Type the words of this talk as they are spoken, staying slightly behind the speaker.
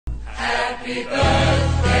Happy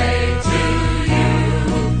birthday to you.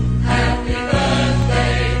 Happy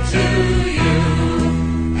birthday to you.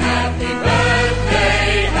 Happy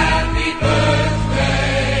birthday, happy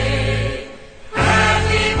birthday.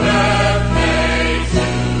 Happy birthday to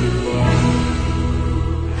you.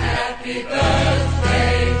 Happy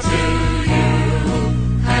birthday to you.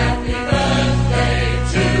 Happy birthday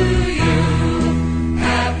to you.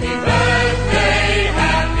 Happy birthday,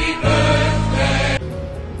 happy birthday.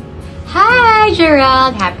 Hi,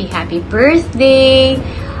 Gerald! Happy birthday!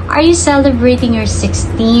 Are you celebrating your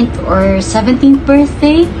 16th or 17th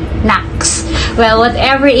birthday? Naks! Well,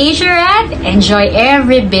 whatever age you're at, enjoy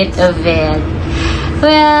every bit of it.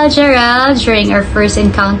 Well, Gerald, during our first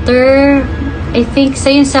encounter, I think sa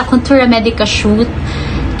yun sa Contura Medica shoot,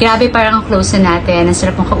 grabe parang close na natin. Ang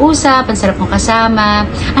sarap mong kausap, ang sarap mong kasama,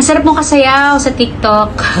 ang sarap mong kasayaw sa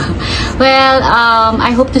TikTok. Well,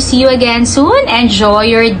 I hope to see you again soon. Enjoy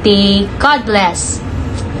your day. God bless.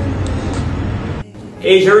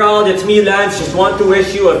 Hey Gerald, it's me Lance. Just want to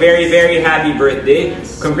wish you a very happy birthday.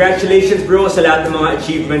 Congratulations bro sa lahat ng mga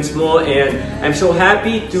achievements mo, and I'm so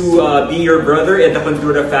happy to be your brother in the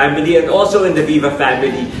Contura family and also in the Viva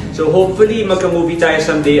family. So hopefully magka-movie tayo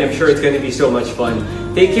someday. I'm sure it's gonna be so much fun.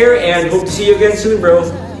 Take care and hope to see you again soon bro.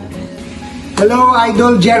 Hello,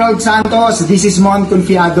 Idol Gerald Santos. This is Mon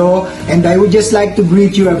Confiado, and I would just like to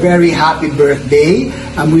greet you a very happy birthday.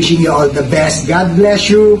 I'm wishing you all the best. God bless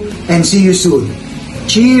you, and see you soon.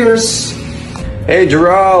 Cheers! Hey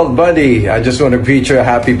Gerald, buddy, I just want to greet you a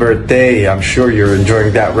happy birthday. I'm sure you're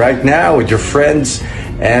enjoying that right now with your friends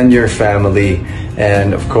and your family.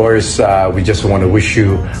 And of course, we just want to wish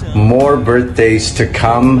you more birthdays to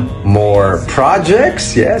come, more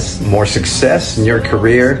projects, yes, more success in your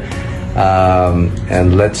career.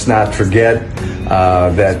 And let's not forget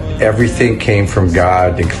that everything came from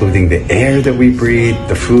God, including the air that we breathe,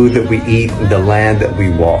 the food that we eat, and the land that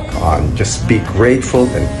we walk on. Just be grateful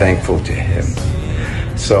and thankful to Him.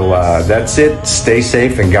 So that's it. Stay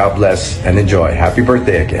safe and God bless and enjoy. Happy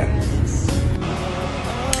birthday again.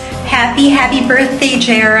 Happy birthday,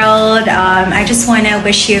 Gerald. I just want to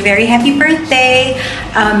wish you a very happy birthday.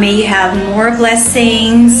 May you have more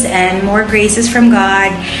blessings and more graces from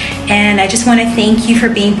God. And I just want to thank you for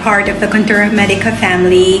being part of the Contura Medica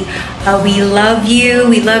family. We love you.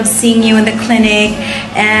 We love seeing you in the clinic.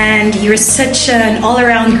 And you're such an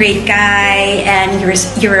all-around great guy. And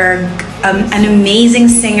you're an amazing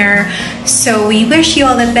singer. So we wish you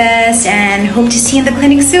all the best and hope to see you in the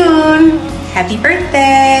clinic soon. Happy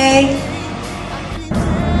birthday!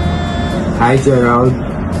 Hi Gerald,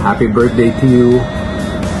 happy birthday to you.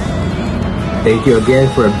 Thank you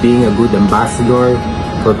again for being a good ambassador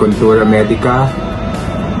for Contura Medica.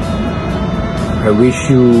 I wish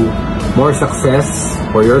you more success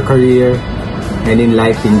for your career and in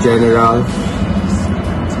life in general.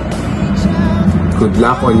 Good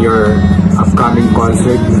luck on your upcoming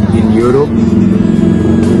concert in Europe.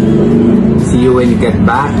 See you when you get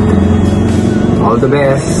back. All the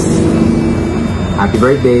best. Happy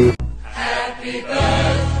birthday.